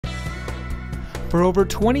For over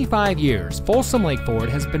 25 years, Folsom Lake Ford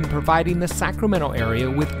has been providing the Sacramento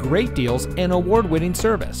area with great deals and award-winning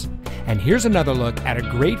service. And here's another look at a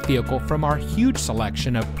great vehicle from our huge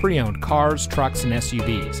selection of pre-owned cars, trucks, and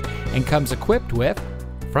SUVs, and comes equipped with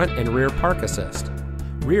front and rear park assist,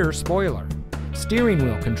 rear spoiler, steering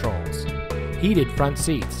wheel controls, heated front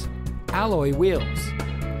seats, alloy wheels,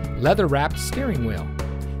 leather-wrapped steering wheel,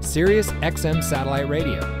 Sirius XM satellite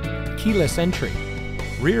radio, keyless entry,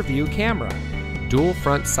 rear view camera, dual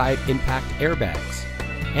front side impact airbags,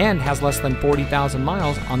 and has less than 40,000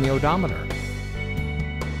 miles on the odometer.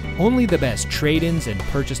 Only the best trade-ins and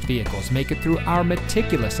purchased vehicles make it through our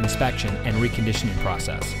meticulous inspection and reconditioning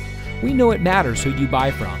process. We know it matters who you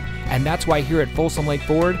buy from, and that's why here at Folsom Lake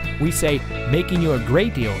Ford, we say making you a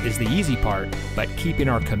great deal is the easy part, but keeping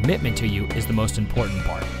our commitment to you is the most important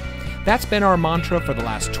part. That's been our mantra for the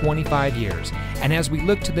last 25 years, and as we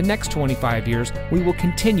look to the next 25 years, we will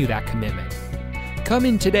continue that commitment. Come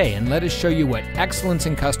in today and let us show you what excellence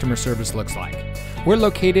in customer service looks like. We're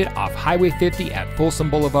located off Highway 50 at Folsom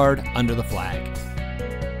Boulevard under the flag.